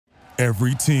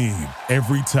Every team,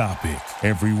 every topic,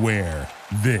 everywhere.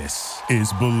 This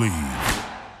is Believe.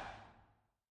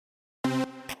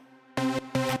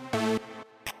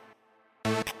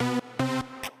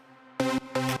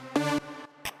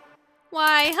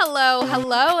 Why,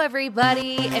 hello,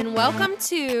 everybody, and welcome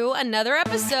to another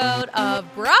episode of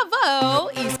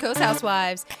Bravo East Coast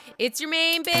Housewives. It's your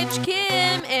main bitch,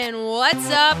 Kim, and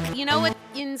what's up? You know what,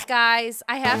 guys,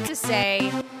 I have to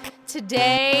say,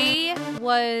 today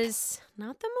was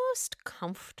not the most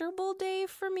comfortable day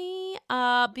for me,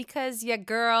 because your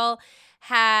girl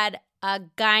had a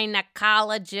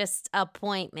gynecologist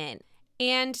appointment.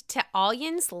 And to all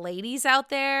yins ladies out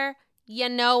there, you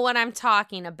know what I'm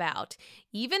talking about.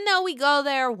 Even though we go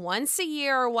there once a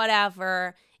year or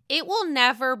whatever, it will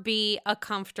never be a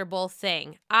comfortable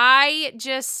thing.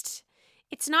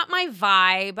 It's not my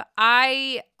vibe.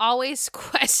 I always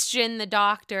question the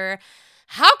doctor.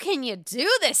 How can you do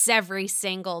this every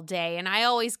single day? And I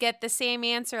always get the same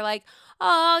answer like,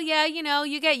 oh, yeah,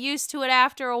 you get used to it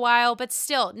after a while. But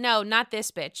still, no, not this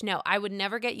bitch. No, I would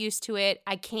never get used to it.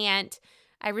 I can't.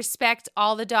 I respect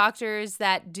all the doctors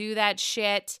that do that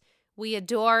shit. We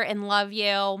adore and love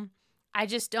you. I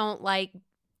just don't like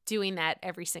doing that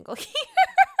every single year.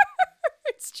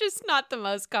 It's just not the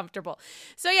most comfortable.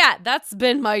 So yeah, that's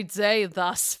been my day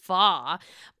thus far.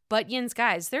 But yins,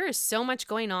 guys, there is so much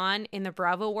going on in the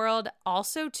Bravo world.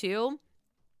 Also, too,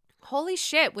 holy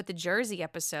shit, with the Jersey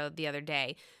episode the other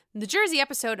day. The Jersey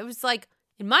episode, it was like,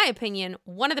 in my opinion,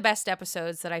 one of the best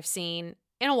episodes that I've seen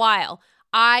in a while.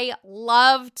 I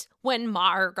loved when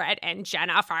Margaret and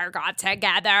Jennifer got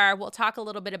together. We'll talk a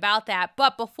little bit about that.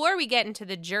 But before we get into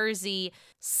the Jersey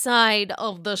side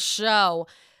of the show,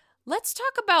 let's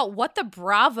talk about what the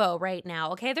Bravo right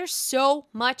now, okay? There's so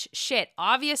much shit.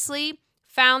 Obviously,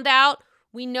 found out,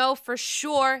 we know for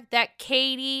sure that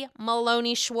Katie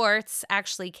Maloney Schwartz,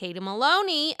 actually Katie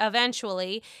Maloney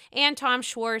eventually, and Tom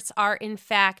Schwartz are in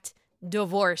fact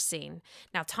divorcing.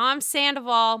 Now, Tom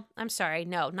Sandoval, I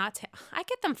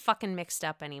get them fucking mixed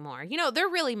up anymore. They're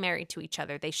really married to each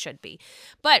other. They should be.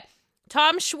 But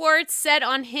Tom Schwartz said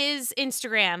on his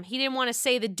Instagram, he didn't want to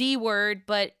say the D word,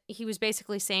 but he was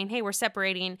basically saying, hey, we're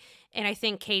separating. And I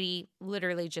think Katie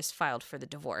literally just filed for the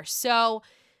divorce. So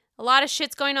a lot of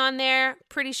shit's going on there.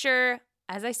 Pretty sure,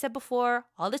 as I said before,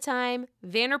 all the time,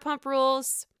 Vanderpump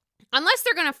Rules. Unless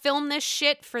they're going to film this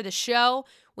shit for the show,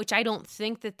 which I don't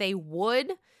think that they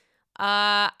would.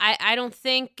 I don't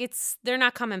think they're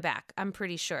not coming back. I'm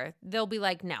pretty sure. They'll be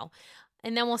like, no.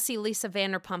 And then we'll see Lisa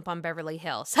Vanderpump on Beverly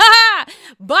Hills. Ha!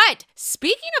 But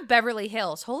speaking of Beverly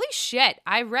Hills, holy shit,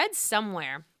 I read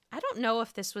somewhere. I don't know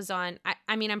if this was on,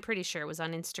 I'm pretty sure it was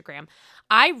on Instagram.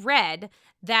 I read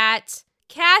that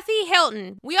Kathy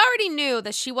Hilton, we already knew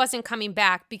that she wasn't coming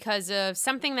back because of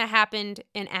something that happened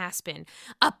in Aspen.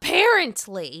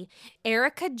 Apparently,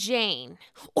 Erika Jayne,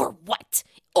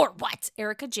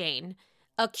 Erika Jayne,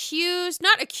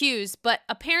 not accused, but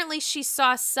apparently she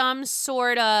saw some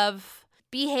sort of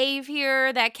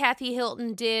behavior that Kathy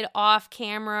Hilton did off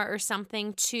camera or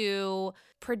something to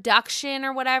production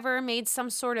or whatever, made some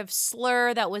sort of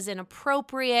slur that was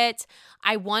inappropriate.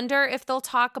 I wonder if they'll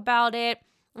talk about it.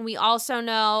 And we also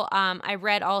know, I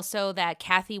read also that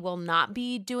Kathy will not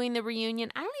be doing the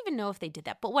reunion. I don't even know if they did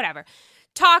that, but whatever.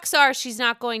 Talks are she's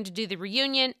not going to do the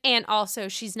reunion, and also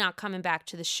she's not coming back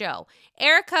to the show.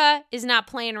 Erika is not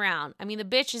playing around. The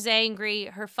bitch is angry.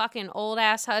 Her fucking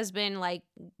old-ass husband,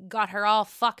 got her all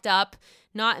fucked up.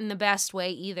 Not in the best way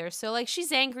either. So,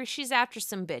 she's angry. She's after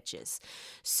some bitches.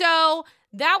 So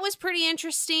that was pretty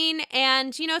interesting.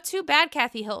 And, too bad,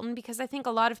 Kathy Hilton, because I think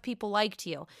a lot of people liked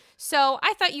you. So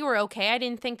I thought you were okay. I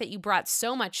didn't think that you brought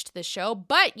so much to the show.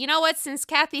 But you know what? Since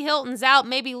Kathy Hilton's out,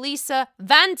 maybe Lisa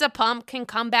Vanderpump can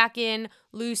come back in.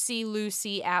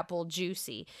 Lucy, Apple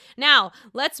Juicy. Now,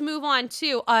 let's move on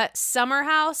to Summer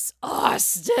House.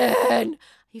 Austin!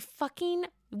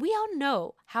 We all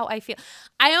know how I feel.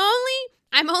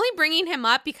 I'm only bringing him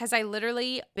up because I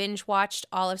literally binge watched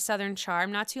all of Southern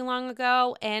Charm not too long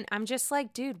ago, and I'm just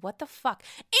like, dude, what the fuck?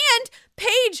 And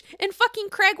Paige and fucking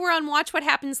Craig were on Watch What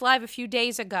Happens Live a few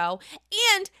days ago,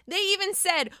 and they even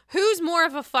said, who's more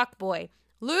of a fuckboy,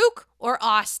 Luke or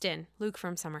Austin? Luke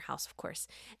from Summer House, of course.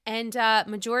 And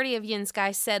majority of yins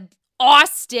guys said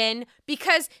Austin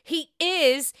because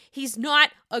he's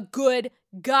not a good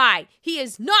guy. He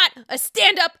is not a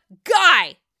stand-up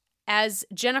guy. As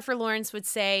Jennifer Lawrence would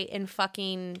say in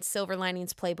fucking Silver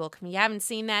Linings Playbook. If you haven't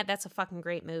seen that, that's a fucking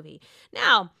great movie.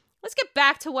 Now, let's get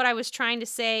back to what I was trying to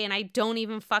say, and I don't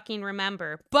even fucking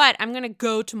remember. But I'm going to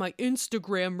go to my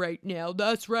Instagram right now.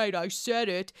 That's right, I said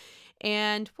it.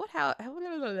 And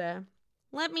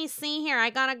Let me see here. I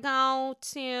gotta go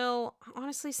to...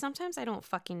 Honestly, sometimes I don't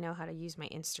fucking know how to use my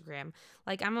Instagram.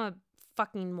 Like, I'm a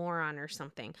fucking moron or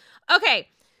something. Okay,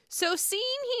 so seeing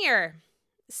here.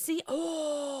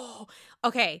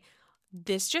 Okay.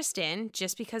 This just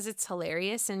because it's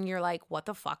hilarious and you're like, what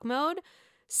the fuck mode?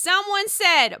 Someone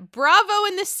said, Bravo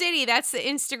in the city. That's the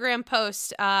Instagram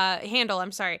post handle.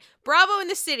 I'm sorry. Bravo in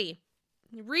the city.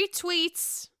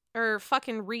 Retweets or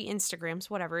fucking re-Instagrams,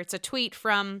 whatever. It's a tweet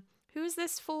from... Who's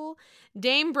this fool?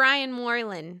 Dame Brian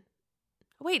Moylan.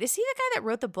 Wait, is he the guy that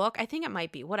wrote the book? I think it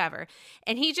might be. Whatever.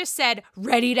 And he just said,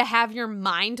 ready to have your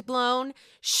mind blown?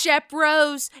 Shep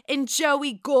Rose and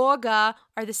Joey Gorga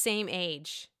are the same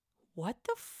age. What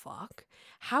the fuck?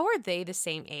 How are they the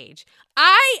same age?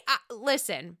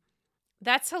 Listen,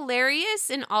 that's hilarious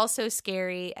and also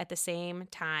scary at the same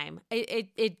time.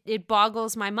 It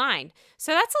boggles my mind.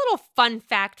 So that's a little fun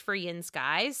fact for yins,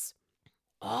 guys.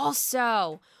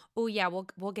 Also... Oh, yeah,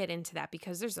 we'll get into that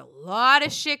because there's a lot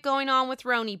of shit going on with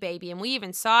Roni Baby, and we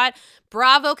even saw it.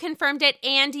 Bravo confirmed it.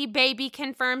 Andy Baby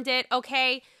confirmed it,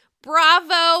 okay?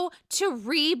 Bravo to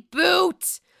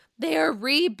reboot. They are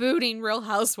rebooting Real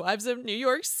Housewives of New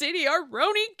York City, our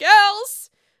Roni gals,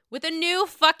 with a new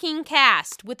fucking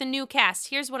cast.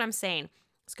 Here's what I'm saying.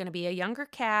 It's going to be a younger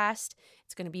cast.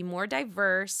 It's going to be more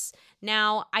diverse.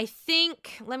 Now, I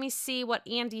think, let me see what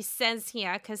Andy says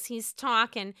here because he's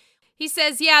talking. He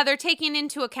says, yeah, they're taking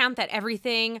into account that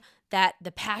everything that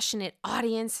the passionate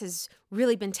audience has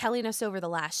really been telling us over the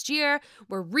last year.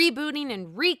 We're rebooting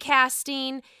and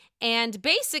recasting and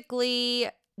basically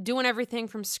doing everything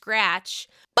from scratch.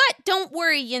 But don't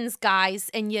worry, yins guys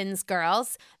and yins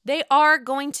girls. They are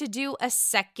going to do a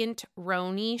second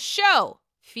Roni show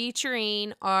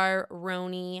featuring our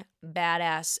Roni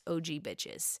badass OG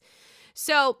bitches.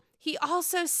 So he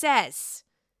also says...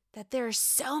 that there are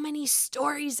so many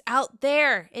stories out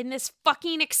there in this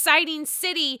fucking exciting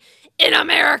city in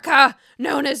America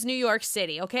known as New York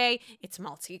City, okay? It's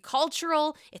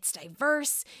multicultural, it's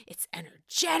diverse, it's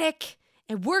energetic,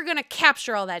 and we're gonna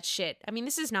capture all that shit. I mean,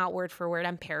 this is not word for word,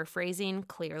 I'm paraphrasing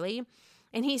clearly.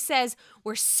 And he says,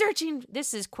 we're searching,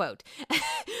 this is quote,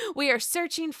 we are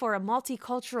searching for a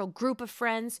multicultural group of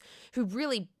friends who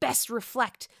really best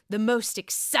reflect the most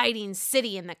exciting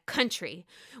city in the country.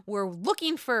 We're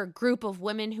looking for a group of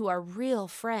women who are real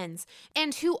friends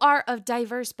and who are of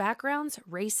diverse backgrounds,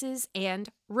 races, and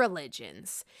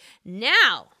religions.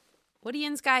 Now, what do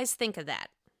you guys think of that?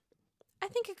 I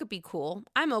think it could be cool.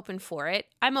 I'm open for it.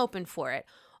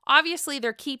 Obviously,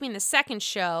 they're keeping the second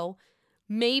show.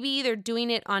 Maybe they're doing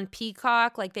it on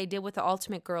Peacock like they did with the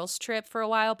Ultimate Girls Trip for a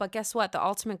while. But guess what? The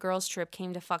Ultimate Girls Trip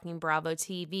came to fucking Bravo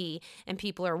TV and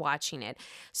people are watching it.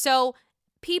 So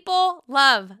people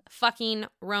love fucking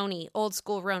Roni, old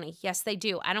school Roni. Yes, they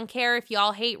do. I don't care if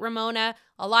y'all hate Ramona.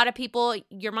 A lot of people,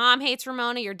 your mom hates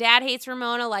Ramona, your dad hates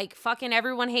Ramona, like fucking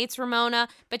everyone hates Ramona.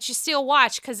 But you still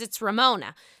watch because it's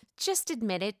Ramona. Just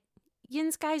admit it.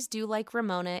 Yins guys do like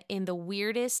Ramona in the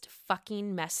weirdest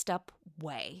fucking messed up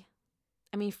way.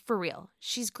 I mean, for real,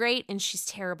 she's great and she's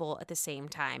terrible at the same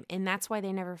time. And that's why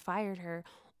they never fired her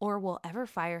or will ever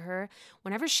fire her.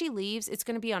 Whenever she leaves, it's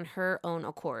going to be on her own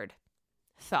accord.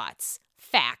 Thoughts,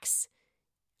 facts,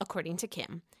 according to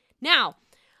Kim. Now,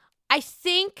 I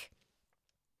think,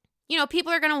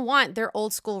 people are going to want their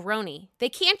old school Roni. They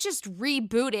can't just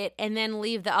reboot it and then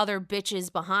leave the other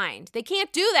bitches behind. They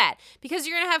can't do that because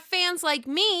you're going to have fans like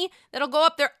me that'll go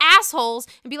up their assholes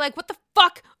and be like, what the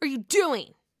fuck are you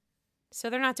doing? So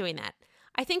they're not doing that.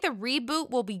 I think the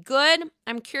reboot will be good.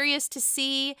 I'm curious to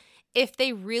see if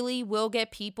they really will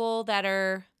get people that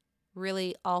are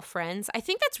really all friends. I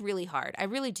think that's really hard. I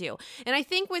really do. And I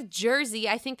think with Jersey,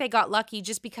 I think they got lucky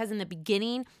just because in the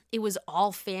beginning, it was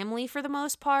all family for the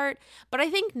most part. But I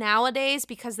think nowadays,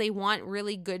 because they want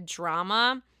really good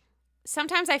drama,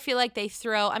 sometimes I feel like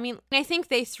I think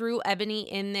they threw Ebony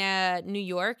in the New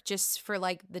York just for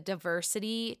like the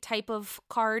diversity type of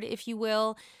card, if you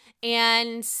will.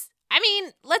 And I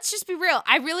mean, let's just be real.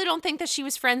 I really don't think that she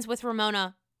was friends with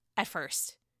Ramona at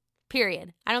first.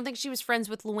 Period. I don't think she was friends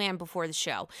with Luann before the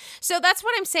show. So that's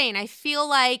what I'm saying. I feel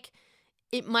like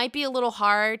it might be a little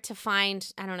hard to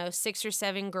find, 6 or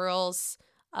 7 girls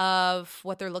of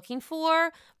what they're looking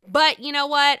for. But you know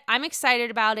what? I'm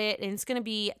excited about it, and it's going to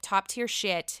be top tier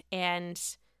shit. And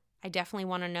I definitely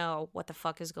want to know what the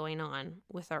fuck is going on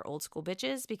with our old school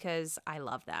bitches because I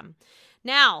love them.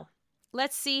 Now,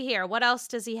 let's see here. What else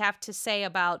does he have to say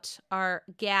about our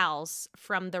gals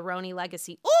from the Roni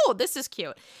legacy? Oh, this is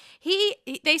cute.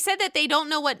 They said that they don't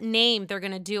know what name they're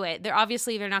going to do it. They're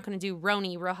not going to do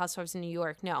Roni, Real Housewives in New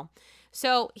York. No.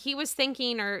 So he was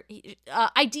thinking,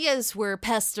 ideas were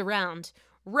passed around.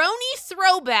 RHONY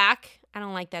throwback. I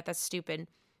don't like that. That's stupid.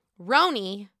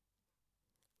 RHONY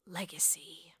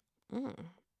legacy.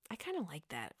 I kind of like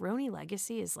that. RHONY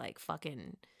legacy is like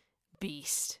fucking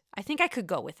beast. I think I could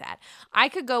go with that. I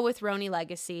could go with RHONY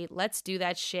legacy. Let's do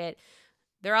that shit.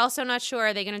 They're also not sure.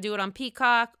 Are they going to do it on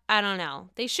Peacock? I don't know.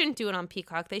 They shouldn't do it on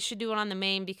Peacock. They should do it on the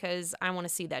main because I want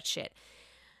to see that shit.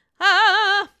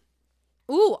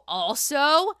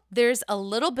 Also, there's a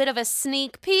little bit of a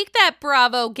sneak peek that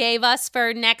Bravo gave us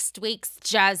for next week's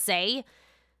Jazzy.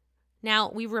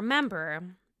 Now, we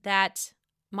remember that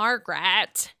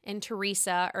Margaret and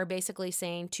Teresa are basically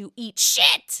saying to eat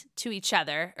shit to each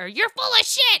other, or you're full of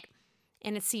shit.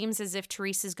 And it seems as if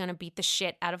Teresa's going to beat the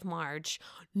shit out of Marge.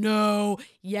 No,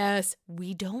 yes,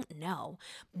 we don't know.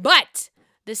 But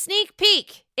the sneak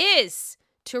peek is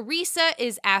Teresa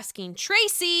is asking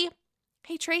Tracy,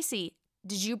 hey, Tracy,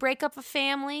 did you break up a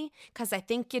family? Because I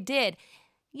think you did.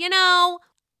 You know,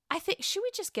 I think, should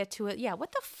we just get to it? Yeah,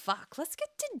 what the fuck? Let's get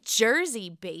to Jersey,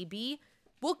 baby.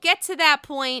 We'll get to that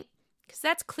point because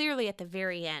that's clearly at the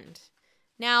very end.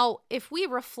 Now, if we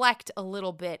reflect a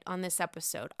little bit on this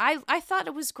episode, I thought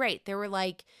it was great. There were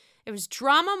it was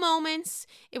drama moments.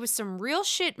 It was some real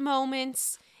shit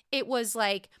moments. It was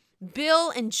like Bill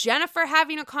and Jennifer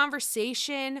having a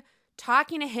conversation,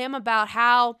 talking to him about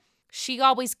how she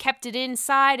always kept it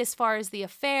inside as far as the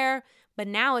affair, but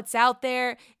now it's out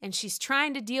there and she's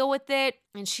trying to deal with it.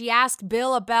 And she asked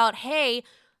Bill about, hey,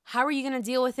 how are you going to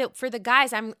deal with it for the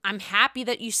guys? I'm happy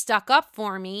that you stuck up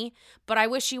for me, but I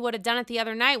wish you would have done it the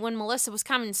other night when Melissa was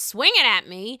coming swinging at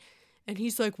me. And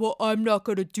he's like, well, I'm not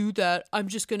going to do that. I'm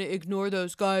just going to ignore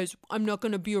those guys. I'm not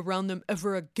going to be around them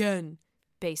ever again.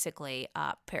 Basically,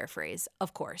 paraphrase,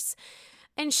 of course.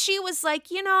 And she was like,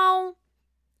 you know,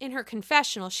 in her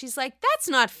confessional, she's like, that's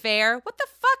not fair. What the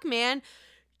fuck, man?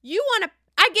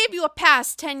 I gave you a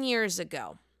pass 10 years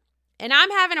ago. And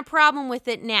I'm having a problem with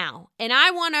it now. And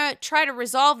I want to try to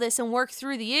resolve this and work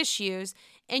through the issues.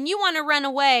 And you want to run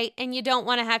away and you don't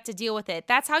want to have to deal with it.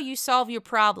 That's how you solve your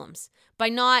problems, by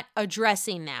not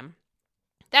addressing them.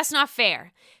 That's not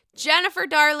fair. Jennifer,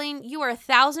 darling, you are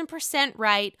 1,000%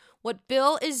 right. What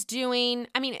Bill is doing,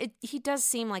 I mean, he does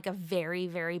seem like a very,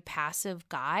 very passive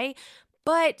guy.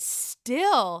 But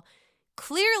still,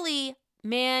 clearly,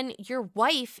 man, your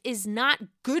wife is not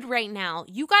good right now.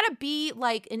 You got to be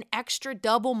like an extra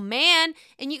double man,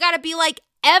 and you got to be like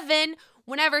Evan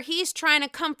whenever he's trying to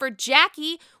comfort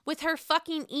Jackie with her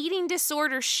fucking eating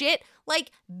disorder shit.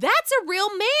 Like, that's a real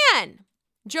man.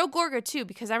 Joe Gorga, too,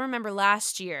 because I remember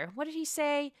last year, what did he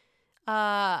say?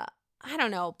 I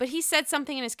don't know, but he said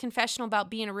something in his confessional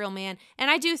about being a real man. And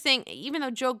I do think, even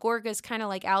though Joe Gorga is kind of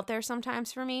like out there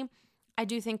sometimes for me, I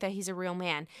do think that he's a real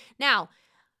man. Now,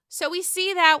 so we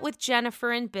see that with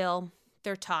Jennifer and Bill,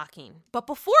 they're talking. But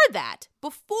before that,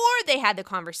 before they had the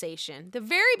conversation, the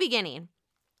very beginning,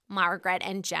 Margaret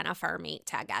and Jennifer meet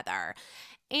together.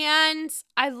 And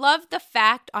I love the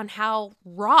fact on how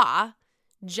raw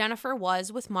Jennifer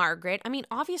was with Margaret. I mean,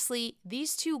 obviously,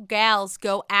 these two gals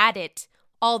go at it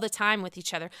all the time with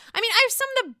each other. I mean, I have some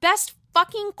of the best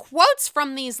fucking quotes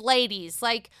from these ladies.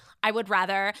 Like, I would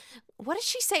rather, what did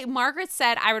she say? Margaret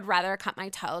said, I would rather cut my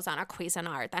toes on a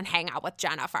Cuisinart than hang out with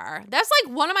Jennifer. That's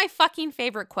like one of my fucking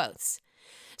favorite quotes.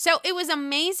 So it was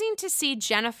amazing to see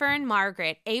Jennifer and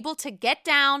Margaret able to get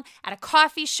down at a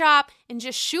coffee shop and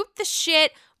just shoot the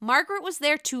shit. Margaret was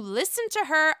there to listen to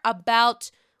her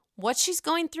about what she's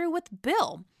going through with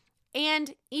Bill.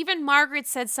 And even Margaret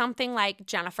said something like,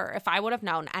 Jennifer, if I would have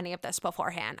known any of this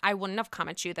beforehand, I wouldn't have come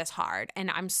at you this hard.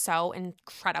 And I'm so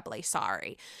incredibly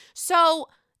sorry. So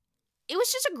it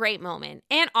was just a great moment.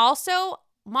 And also,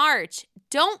 Marge,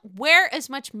 don't wear as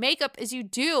much makeup as you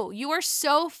do. You are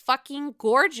so fucking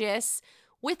gorgeous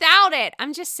without it.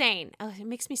 I'm just saying, it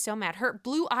makes me so mad. Her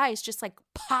blue eyes just like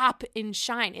pop and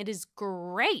shine. It is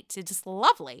great. It's just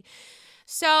lovely.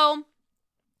 So,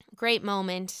 great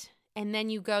moment. And then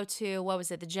you go to, what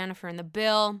was it, the Jennifer and the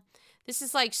Bill. This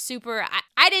is like super,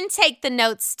 I didn't take the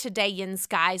notes today, yins,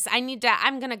 guys. I'm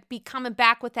going to be coming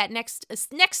back with that next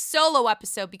solo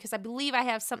episode because I believe I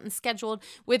have something scheduled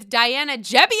with Diana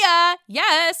Jebbia.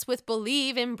 Yes, with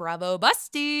Believe in Bravo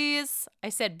Busties. I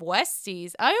said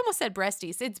Besties. I almost said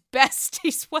Breasties. It's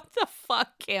Besties. What the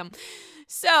fuck, Kim?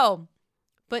 So,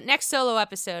 but next solo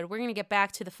episode, we're going to get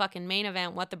back to the fucking main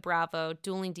event, What the Bravo,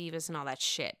 Dueling Divas, and all that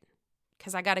shit.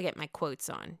 Because I got to get my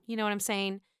quotes on. You know what I'm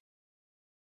saying?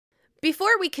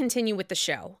 Before we continue with the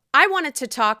show, I wanted to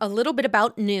talk a little bit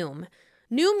about Noom.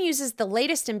 Noom uses the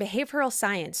latest in behavioral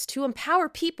science to empower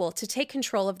people to take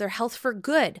control of their health for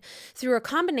good through a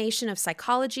combination of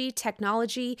psychology,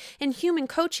 technology, and human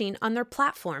coaching on their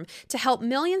platform to help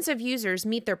millions of users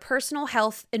meet their personal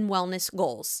health and wellness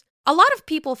goals. A lot of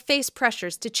people face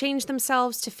pressures to change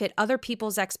themselves to fit other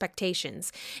people's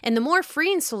expectations, and the more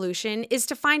freeing solution is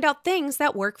to find out things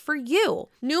that work for you.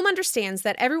 Noom understands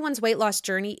that everyone's weight loss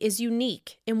journey is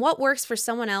unique, and what works for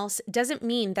someone else doesn't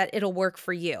mean that it'll work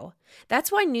for you.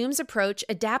 That's why Noom's approach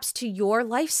adapts to your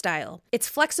lifestyle. It's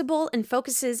flexible and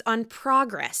focuses on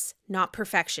progress, not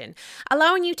perfection,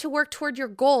 allowing you to work toward your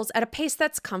goals at a pace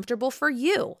that's comfortable for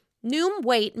you. Noom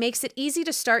Weight makes it easy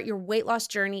to start your weight loss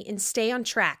journey and stay on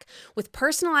track with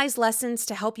personalized lessons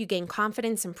to help you gain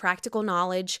confidence and practical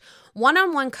knowledge,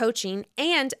 one-on-one coaching,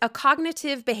 and a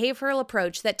cognitive behavioral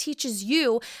approach that teaches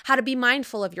you how to be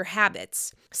mindful of your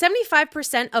habits.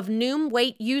 75% of Noom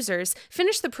Weight users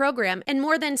finished the program, and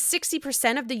more than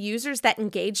 60% of the users that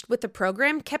engaged with the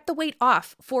program kept the weight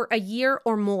off for a year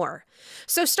or more.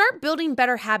 So start building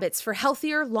better habits for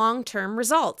healthier long-term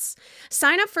results.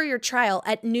 Sign up for your trial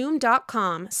at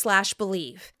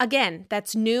Noom.com/believe. Again,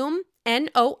 that's Noom,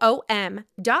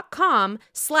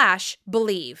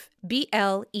 Noom.com/believe.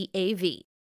 BLEAV.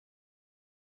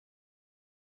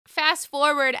 Fast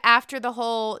forward after the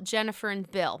whole Jennifer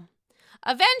and Bill.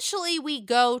 Eventually, we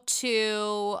go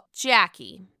to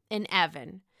Jackie and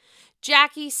Evan.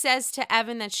 Jackie says to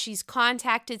Evan that she's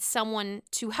contacted someone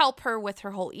to help her with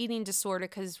her whole eating disorder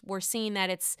because we're seeing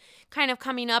that it's kind of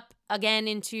coming up again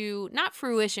into, not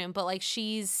fruition, but like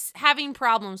she's having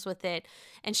problems with it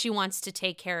and she wants to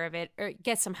take care of it or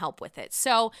get some help with it.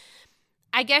 So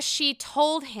I guess she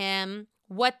told him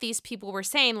what these people were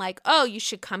saying, like, oh, you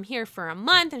should come here for a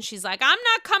month. And she's like, I'm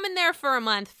not coming there for a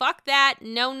month. Fuck that.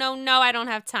 No, I don't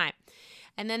have time.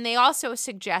 And then they also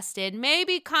suggested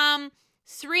maybe come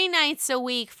 3 nights a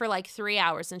week for like 3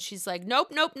 hours. And she's like,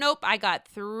 nope. I got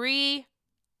 4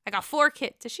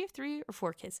 kids. Does she have 3 or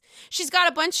 4 kids? She's got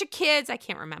a bunch of kids. I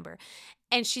can't remember.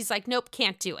 And she's like, nope,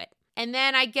 can't do it. And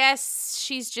then I guess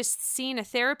she's just seeing a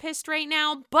therapist right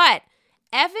now. But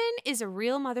Evan is a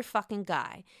real motherfucking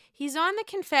guy. He's on the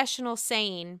confessional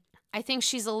saying, I think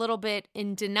she's a little bit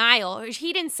in denial.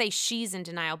 He didn't say she's in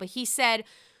denial, but he said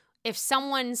if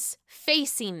someone's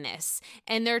facing this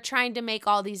and they're trying to make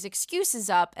all these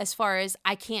excuses up as far as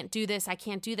I can't do this,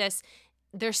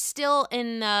 they're still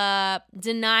in the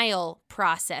denial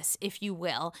process, if you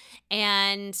will.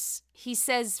 And he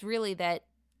says really that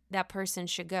person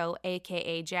should go,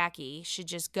 aka Jackie, should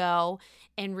just go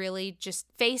and really just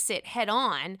face it head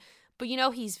on. But,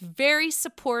 he's very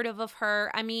supportive of her.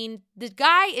 I mean, the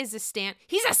guy is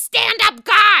he's a stand-up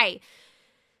guy.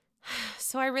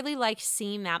 So I really like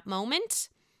seeing that moment.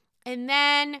 And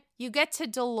then you get to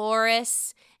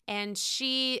Dolores and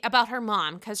about her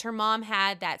mom, because her mom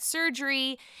had that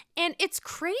surgery. And it's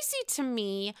crazy to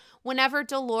me whenever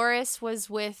Dolores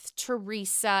was with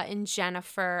Teresa and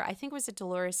Jennifer, I think it was at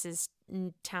Dolores's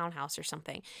townhouse or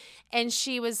something. And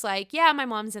she was like, yeah, my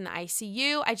mom's in the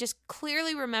ICU. I just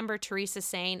clearly remember Teresa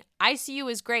saying,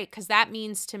 ICU is great because that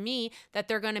means to me that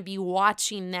they're going to be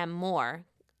watching them more.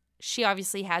 She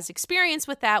obviously has experience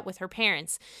with that with her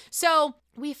parents. So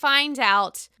we find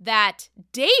out that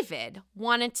David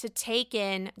wanted to take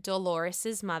in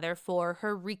Dolores's mother for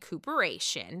her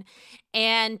recuperation.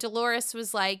 And Dolores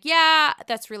was like, yeah,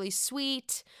 that's really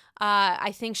sweet.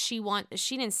 I think she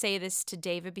didn't say this to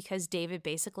David because David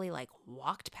basically like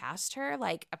walked past her.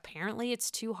 Like apparently it's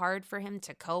too hard for him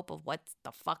to cope of what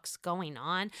the fuck's going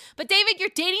on. But David, you're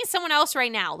dating someone else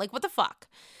right now. Like what the fuck?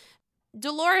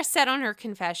 Dolores said on her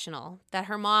confessional that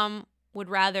her mom would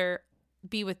rather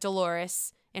be with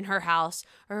Dolores in her house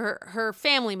or her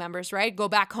family members, right? Go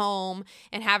back home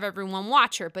and have everyone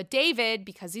watch her. But David,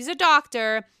 because he's a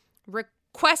doctor,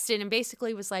 requested and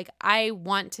basically was like, I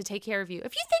want to take care of you.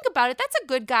 If you think about it, that's a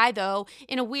good guy, though,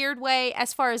 in a weird way,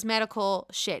 as far as medical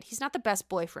shit. He's not the best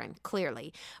boyfriend,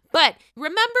 clearly. But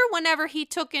remember whenever he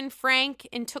took in Frank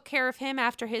and took care of him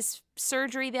after his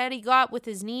surgery that he got with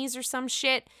his knees or some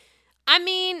shit? I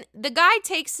mean, the guy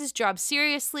takes his job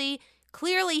seriously.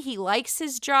 Clearly, he likes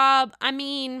his job. I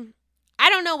mean, I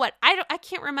don't know I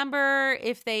can't remember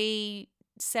if they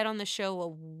said on the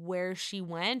show where she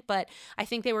went, but I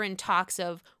think they were in talks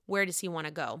of where does he want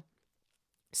to go.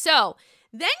 So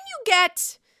then you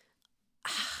get,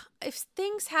 if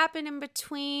things happen in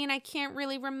between, I can't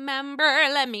really remember.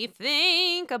 Let me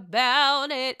think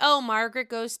about it. Oh, Margaret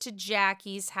goes to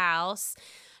Jackie's house,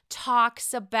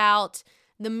 talks about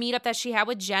the meetup that she had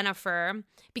with Jennifer,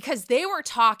 because they were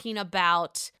talking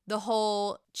about the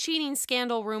whole cheating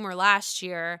scandal rumor last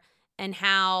year. and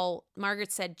how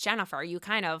Margaret said, Jennifer, you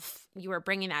were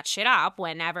bringing that shit up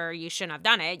whenever you shouldn't have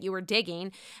done it. You were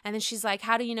digging. And then she's like,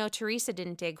 how do you know Teresa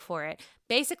didn't dig for it?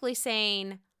 Basically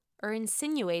saying or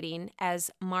insinuating,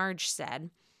 as Marge said,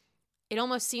 it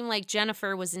almost seemed like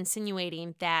Jennifer was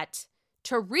insinuating that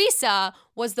Teresa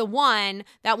was the one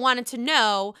that wanted to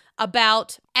know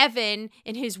about Evan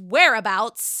and his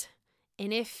whereabouts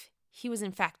and if he was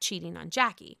in fact cheating on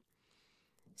Jackie.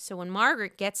 So when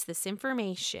Margaret gets this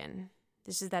information,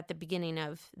 this is at the beginning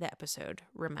of the episode,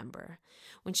 remember,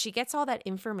 when she gets all that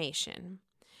information,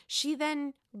 she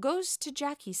then goes to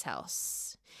Jackie's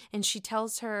house and she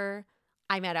tells her,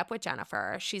 I met up with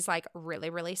Jennifer. She's like really,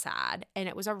 really sad. And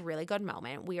it was a really good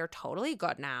moment. We are totally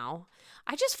good now.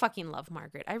 I just fucking love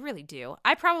Margaret. I really do.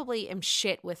 I probably am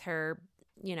shit with her,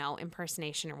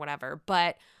 impersonation or whatever,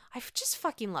 but I just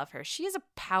fucking love her. She is a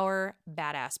power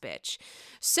badass bitch.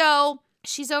 So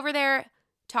she's over there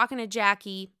talking to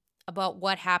Jackie about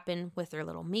what happened with their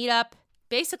little meetup.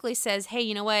 Basically says, hey,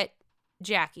 you know what?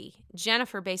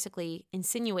 Jennifer basically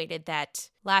insinuated that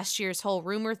last year's whole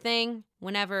rumor thing,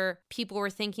 whenever people were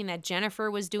thinking that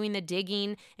Jennifer was doing the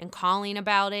digging and calling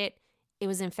about it, it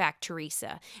was in fact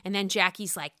Teresa. And then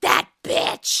Jackie's like, that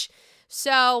bitch!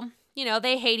 So,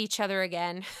 they hate each other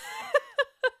again.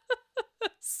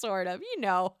 Sort of. You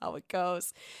know how it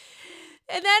goes.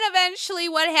 And then eventually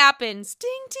what happens? Ding,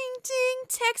 ding, ding.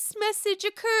 Text message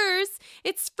occurs.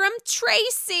 It's from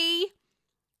Tracy.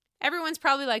 Everyone's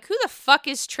probably like, who the fuck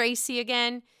is Tracy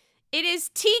again? It is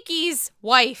Tiki's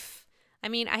wife. I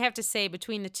mean, I have to say,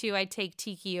 between the two, I'd take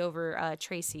Tiki over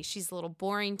Tracy. She's a little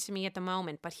boring to me at the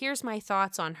moment, but here's my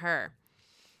thoughts on her.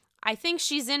 I think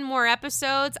she's in more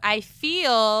episodes. I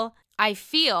feel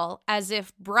as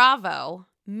if Bravo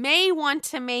may want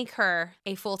to make her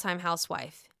a full-time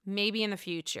housewife, maybe in the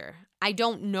future. I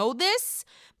don't know this,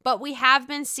 but we have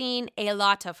been seeing a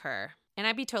lot of her. And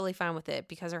I'd be totally fine with it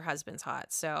because her husband's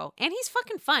hot. So, and he's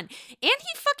fucking fun. And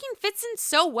he fucking fits in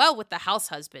so well with the house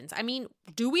husbands. I mean,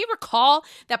 do we recall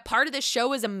that part of the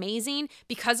show is amazing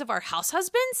because of our house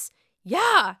husbands?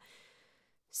 Yeah.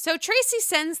 So Tracy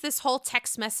sends this whole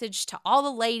text message to all the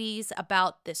ladies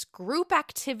about this group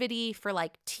activity for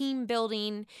like team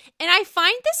building. And I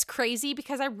find this crazy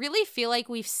because I really feel like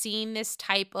we've seen this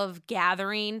type of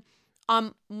gathering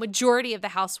on majority of the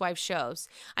housewife shows.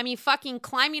 I mean, fucking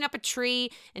climbing up a tree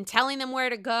and telling them where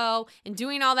to go and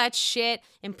doing all that shit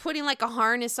and putting like a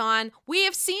harness on. We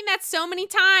have seen that so many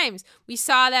times. We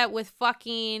saw that with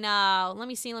fucking, let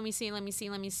me see.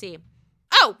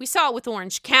 Oh, we saw it with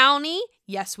Orange County.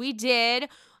 Yes, we did.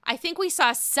 I think we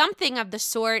saw something of the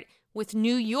sort with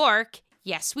New York.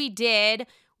 Yes, we did.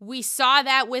 We saw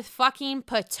that with fucking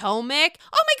Potomac.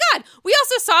 Oh my God, we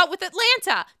also saw it with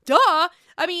Atlanta. Duh.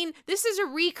 I mean, this is a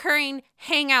recurring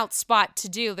hangout spot to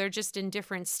do. They're just in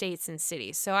different states and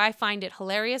cities. So I find it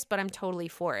hilarious, but I'm totally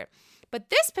for it. But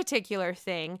this particular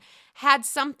thing had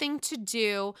something to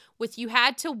do with you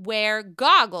had to wear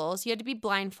goggles. You had to be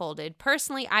blindfolded.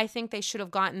 Personally, I think they should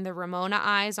have gotten the Ramona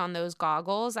eyes on those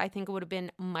goggles. I think it would have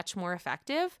been much more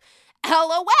effective.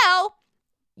 LOL.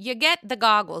 You get the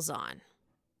goggles on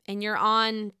and you're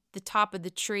on the top of the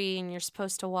tree and you're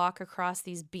supposed to walk across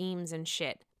these beams and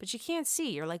shit, but you can't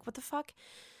see. You're like, what the fuck?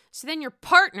 So then your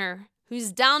partner,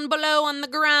 who's down below on the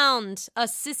ground,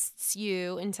 assists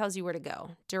you and tells you where to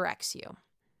go, directs you.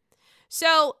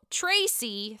 So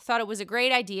Tracy thought it was a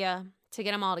great idea to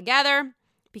get them all together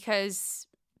because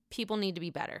people need to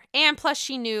be better. And plus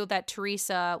she knew that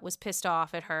Teresa was pissed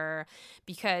off at her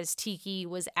because Tiki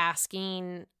was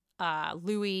asking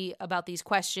Louis about these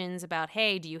questions about,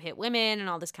 hey, do you hit women and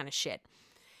all this kind of shit.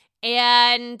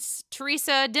 And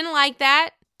Teresa didn't like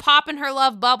that. Pop in her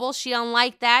love bubble. She don't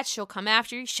like that. She'll come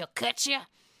after you. She'll cut you.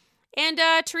 And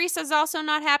Teresa's also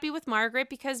not happy with Margaret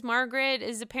because Margaret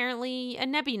is apparently a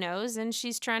nebby nose and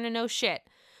she's trying to know shit.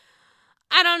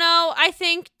 I don't know. I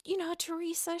think,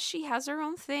 Teresa, she has her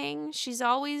own thing. She's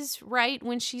always right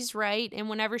when she's right. And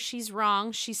whenever she's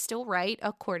wrong, she's still right,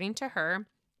 according to her.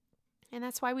 And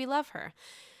that's why we love her.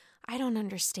 I don't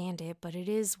understand it, but it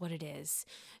is what it is.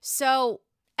 So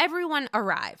everyone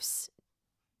arrives.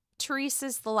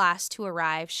 Teresa's the last to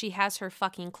arrive. She has her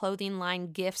fucking clothing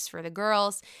line gifts for the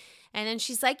girls. And then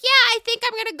she's like, yeah, I think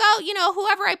I'm going to go,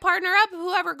 whoever I partner up,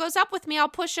 whoever goes up with me, I'll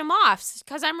push him off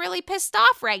because I'm really pissed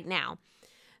off right now.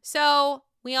 So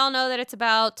we all know that it's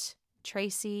about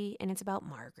Tracy and it's about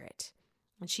Margaret.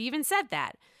 And she even said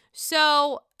that.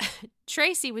 So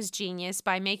Tracy was genius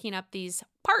by making up these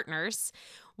partners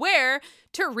where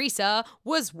Teresa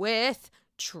was with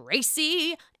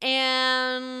Tracy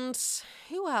and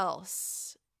who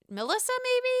else? Melissa,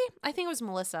 maybe? I think it was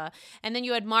Melissa. And then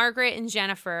you had Margaret and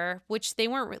Jennifer, which they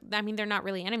weren't, I mean, they're not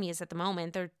really enemies at the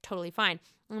moment. They're totally fine.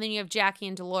 And then you have Jackie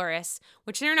and Dolores,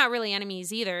 which they're not really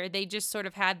enemies either. They just sort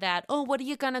of had that, oh, what are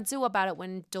you going to do about it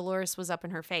when Dolores was up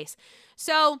in her face?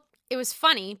 So it was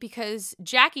funny because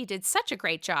Jackie did such a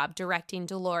great job directing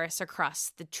Dolores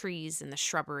across the trees and the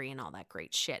shrubbery and all that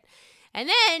great shit. And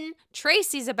then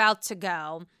Tracy's about to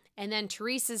go. And then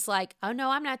Teresa's like, oh,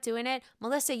 no, I'm not doing it.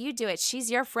 Melissa, you do it. She's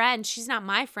your friend. She's not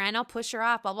my friend. I'll push her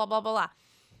off, blah, blah, blah, blah, blah.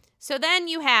 So then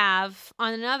you have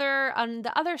on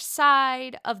the other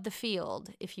side of the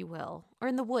field, if you will, or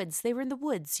in the woods. They were in the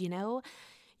woods, you know.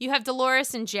 You have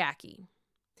Dolores and Jackie.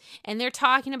 And they're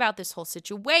talking about this whole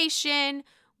situation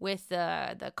with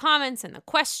the comments and the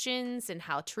questions and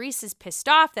how Teresa's pissed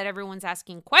off that everyone's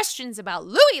asking questions about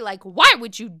Louis. Like, why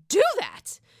would you do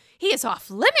that? He is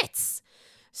off limits.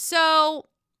 So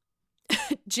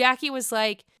Jackie was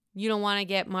like, you don't want to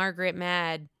get Margaret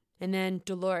mad. And then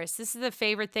Dolores, this is the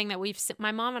favorite thing that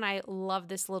my mom and I love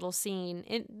this little scene.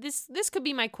 And this could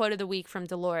be my quote of the week from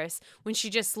Dolores when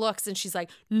she just looks and she's like,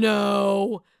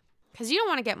 no, because you don't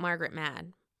want to get Margaret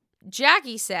mad.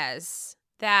 Jackie says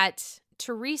that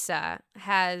Teresa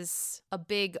has a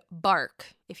big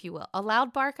bark, if you will. A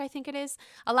loud bark, I think it is.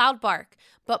 A loud bark.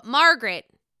 But Margaret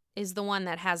is the one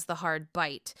that has the hard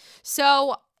bite.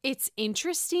 So it's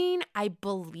interesting. I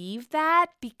believe that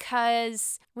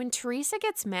because when Teresa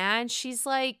gets mad, she's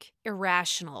like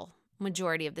irrational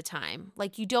majority of the time.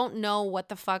 Like you don't know what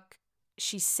the fuck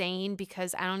she's saying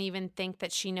because I don't even think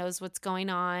that she knows what's going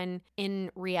on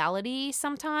in reality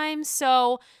sometimes.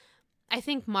 So I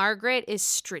think Margaret is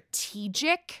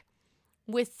strategic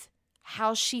with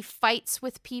how she fights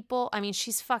with people. I mean,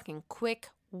 she's fucking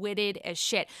quick-witted as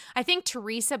shit. I think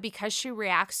Teresa, because she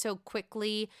reacts so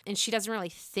quickly and she doesn't really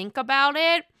think about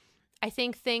it, I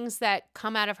think things that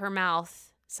come out of her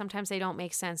mouth, sometimes they don't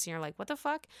make sense and you're like, what the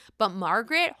fuck? But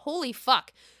Margaret, holy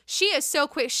fuck, she is so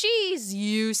quick. She's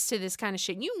used to this kind of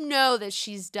shit. You know that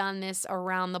she's done this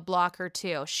around the block or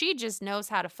two. She just knows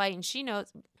how to fight and she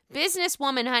knows.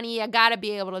 Businesswoman, honey, you gotta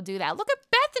be able to do that. Look at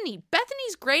Bethany.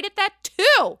 Bethany's great at that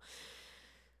too.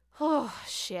 Oh,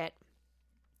 shit.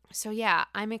 So yeah,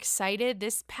 I'm excited.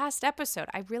 This past episode,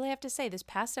 I really have to say, this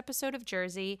past episode of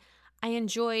Jersey, I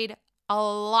enjoyed a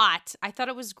lot. I thought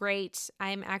it was great.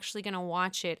 I'm actually going to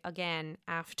watch it again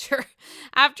after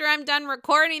I'm done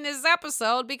recording this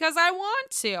episode because I want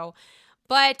to.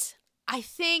 But I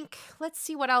think, let's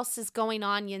see what else is going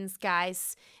on, yins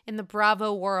guys, in the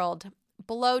Bravo world.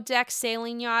 Below Deck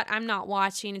Sailing Yacht, I'm not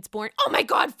watching. It's boring. Oh my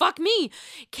God, fuck me.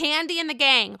 Candy and the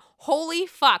Gang. Holy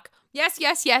fuck. Yes,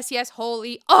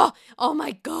 holy. Oh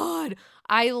my God.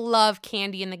 I love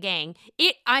Candy and the Gang.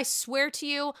 I swear to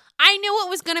you, I knew it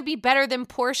was going to be better than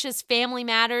Portia's Family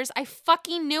Matters. I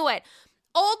fucking knew it.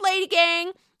 Old Lady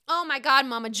Gang. Oh my God,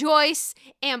 Mama Joyce,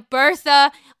 Aunt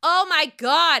Bertha. Oh my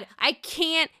God, I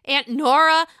can't. Aunt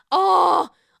Nora. Oh,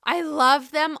 I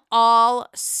love them all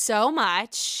so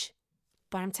much.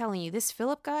 But I'm telling you, this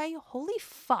Philip guy, holy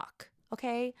fuck,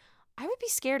 okay? I would be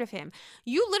scared of him.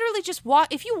 You literally just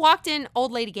if you walked in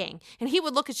Old Lady Gang, and he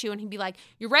would look at you and he'd be like,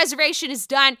 your reservation is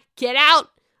done. Get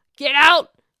out. Get out.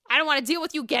 I don't want to deal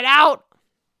with you. Get out.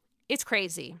 It's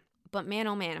crazy. But man,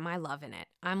 oh man, am I loving it.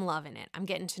 I'm loving it. I'm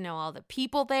getting to know all the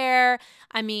people there.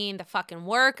 I mean, the fucking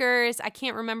workers. I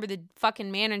can't remember the fucking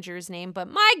manager's name, but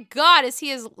my God, is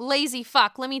he a lazy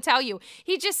fuck. Let me tell you.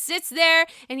 He just sits there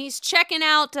and he's checking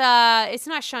out, it's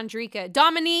not Chandrika,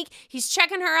 Dominique. He's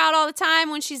checking her out all the time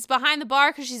when she's behind the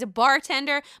bar because she's a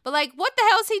bartender. But like, what the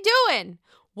hell is he doing?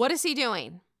 What is he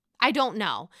doing? I don't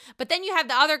know. But then you have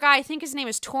the other guy, I think his name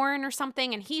is Torrin or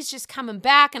something, and he's just coming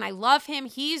back, and I love him.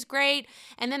 He's great.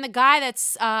 And then the guy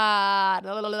that's, I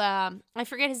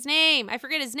forget his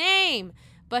name.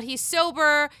 But he's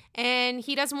sober, and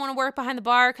he doesn't want to work behind the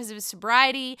bar because of his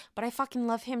sobriety. But I fucking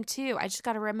love him, too. I just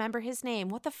got to remember his name.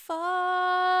 What the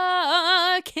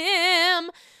fuck,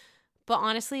 him? But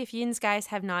honestly, if you guys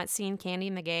have not seen Candy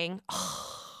and the Gang,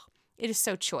 it is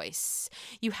so choice.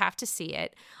 You have to see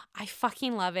it. I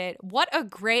fucking love it. What a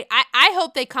great, I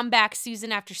hope they come back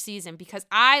season after season because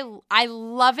I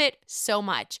love it so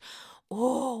much.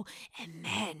 Oh, and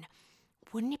then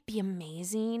wouldn't it be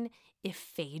amazing if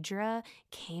Phaedra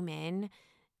came in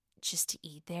just to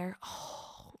eat there?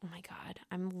 Oh my God.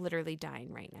 I'm literally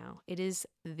dying right now. It is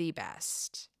the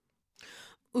best.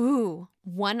 Ooh,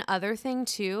 one other thing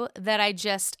too that I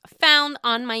just found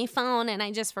on my phone and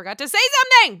I just forgot to say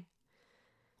something.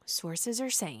 Sources are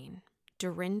saying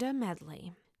Dorinda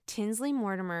Medley, Tinsley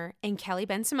Mortimer, and Kelly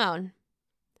Ben-Simone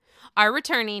are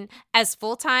returning as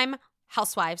full-time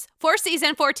housewives for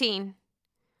season 14.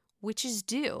 which is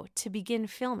due to begin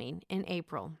filming in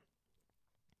April.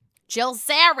 Jill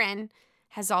Zarin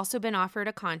has also been offered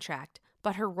a contract,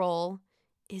 but her role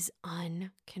is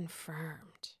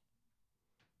unconfirmed.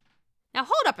 Now,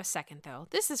 hold up a second, though.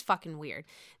 This is fucking weird.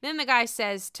 Then the guy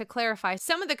says, to clarify,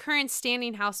 some of the current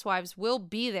standing housewives will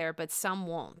be there, but some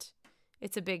won't.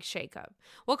 It's a big shakeup.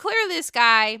 Well, clearly this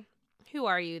guy, who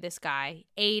are you, this guy?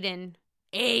 Aiden,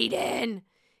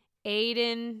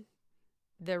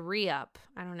 the re-up.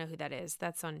 I don't know who that is.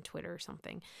 That's on Twitter or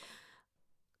something.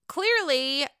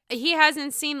 Clearly, he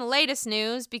hasn't seen the latest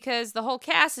news because the whole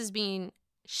cast is being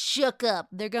shook up.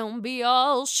 They're going to be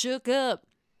all shook up.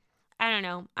 I don't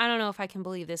know. I don't know if I can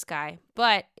believe this guy,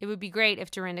 but it would be great if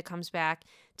Dorinda comes back.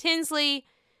 Tinsley,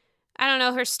 I don't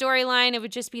know, her storyline, it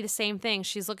would just be the same thing.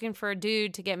 She's looking for a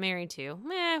dude to get married to.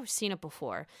 We've seen it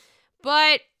before.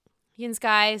 But, Yins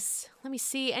guys, let me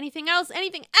see. Anything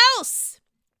else?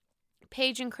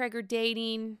 Paige and Craig are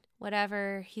dating,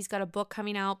 whatever. He's got a book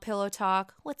coming out, Pillow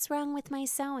Talk. What's wrong with my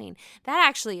sewing? That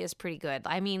actually is pretty good.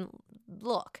 I mean,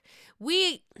 look,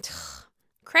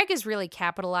 Craig is really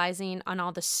capitalizing on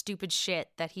all the stupid shit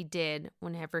that he did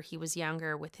whenever he was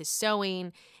younger with his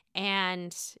sewing.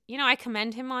 And, I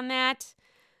commend him on that.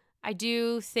 I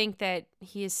do think that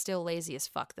he is still lazy as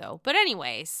fuck, though. But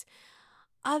anyways,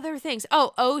 other things.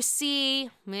 Oh, OC,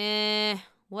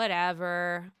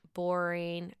 whatever.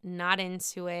 Boring. Not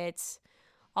into it.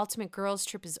 Ultimate Girls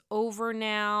Trip is over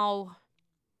now.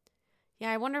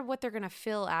 Yeah, I wonder what they're going to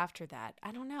fill after that.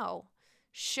 I don't know.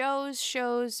 Shows,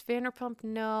 Vanderpump,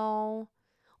 no.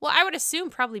 Well, I would assume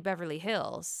probably Beverly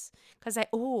Hills. Because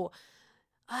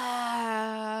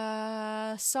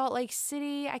Salt Lake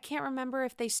City. I can't remember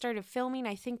if they started filming.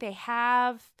 I think they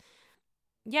have.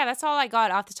 Yeah, that's all I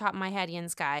got off the top of my head,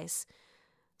 Yins guys.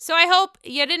 So I hope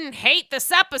you didn't hate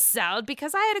this episode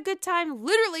because I had a good time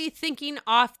literally thinking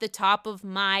off the top of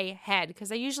my head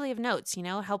because I usually have notes, it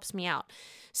helps me out.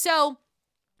 So,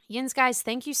 Yins guys,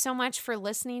 thank you so much for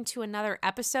listening to another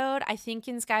episode. I think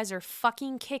Yins guys are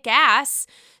fucking kick-ass.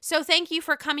 So thank you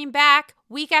for coming back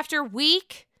week after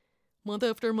week, month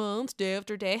after month, day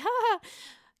after day.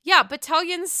 Yeah, but tell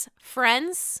Yins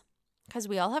friends, because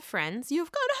we all have friends.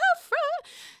 You've got to have friends.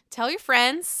 Tell your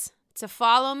friends to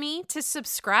follow me, to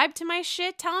subscribe to my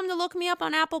shit. Tell them to look me up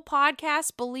on Apple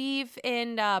Podcasts. Believe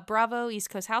in Bravo East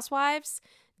Coast Housewives.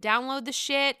 Download the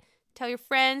shit. Tell your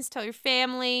friends. Tell your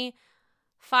family.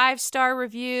 5-star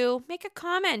review. Make a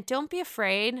comment. Don't be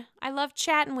afraid. I love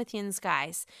chatting with Yins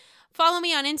guys. Follow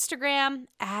me on Instagram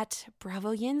at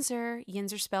Bravo Yinzer.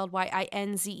 Yinzer spelled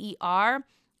Yinzer.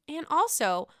 And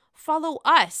also follow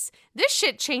us. This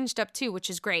shit changed up too, which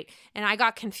is great. And I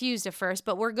got confused at first,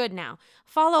 but we're good now.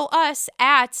 Follow us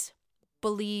at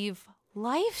Believe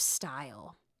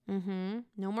Lifestyle. No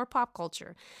more pop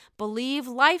culture. Believe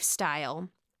Lifestyle.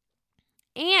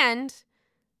 And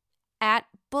at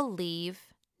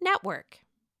Believe Network.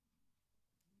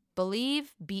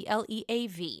 Believe,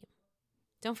 BLEAV.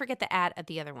 Don't forget the at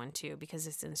the other one too, because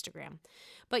it's Instagram.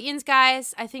 But Yins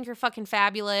guys, I think you're fucking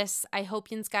fabulous. I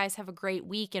hope Yins guys have a great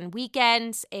week and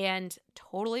weekend, and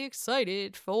totally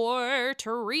excited for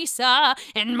Teresa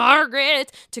and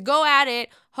Margaret to go at it.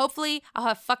 Hopefully, I'll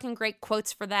have fucking great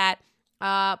quotes for that.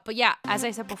 But yeah, as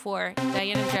I said before,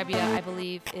 Diana Jebbia, I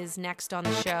believe, is next on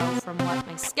the show from what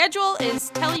my schedule is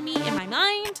telling me in my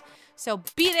mind. So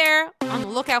be there on the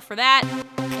lookout for that.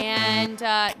 And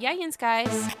yeah, Yins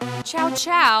guys, ciao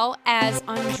ciao, as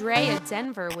Andrea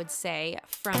Denver would say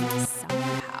from Summer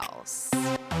House.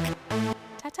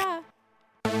 Ta-ta.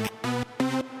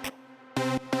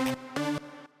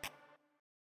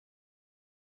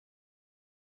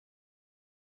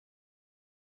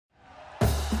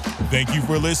 Thank you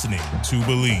for listening to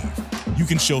Believe. You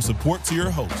can show support to your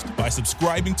host by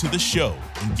subscribing to the show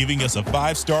and giving us a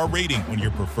 5-star rating on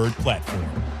your preferred platform.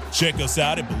 Check us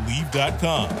out at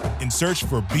Believe.com and search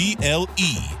for BLEAV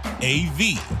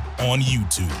on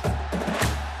YouTube.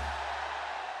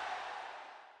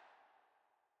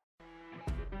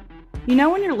 You know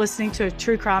when you're listening to a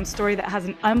true crime story that has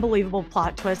an unbelievable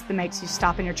plot twist that makes you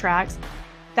stop in your tracks?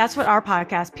 That's what our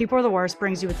podcast, People Are the Worst,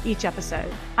 brings you with each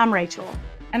episode. I'm Rachel.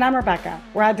 And I'm Rebecca.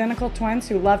 We're identical twins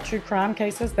who love true crime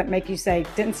cases that make you say,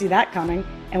 didn't see that coming,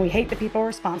 and we hate the people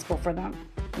responsible for them.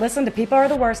 Listen to People Are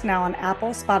the Worst now on Apple,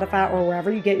 Spotify, or wherever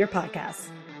you get your podcasts.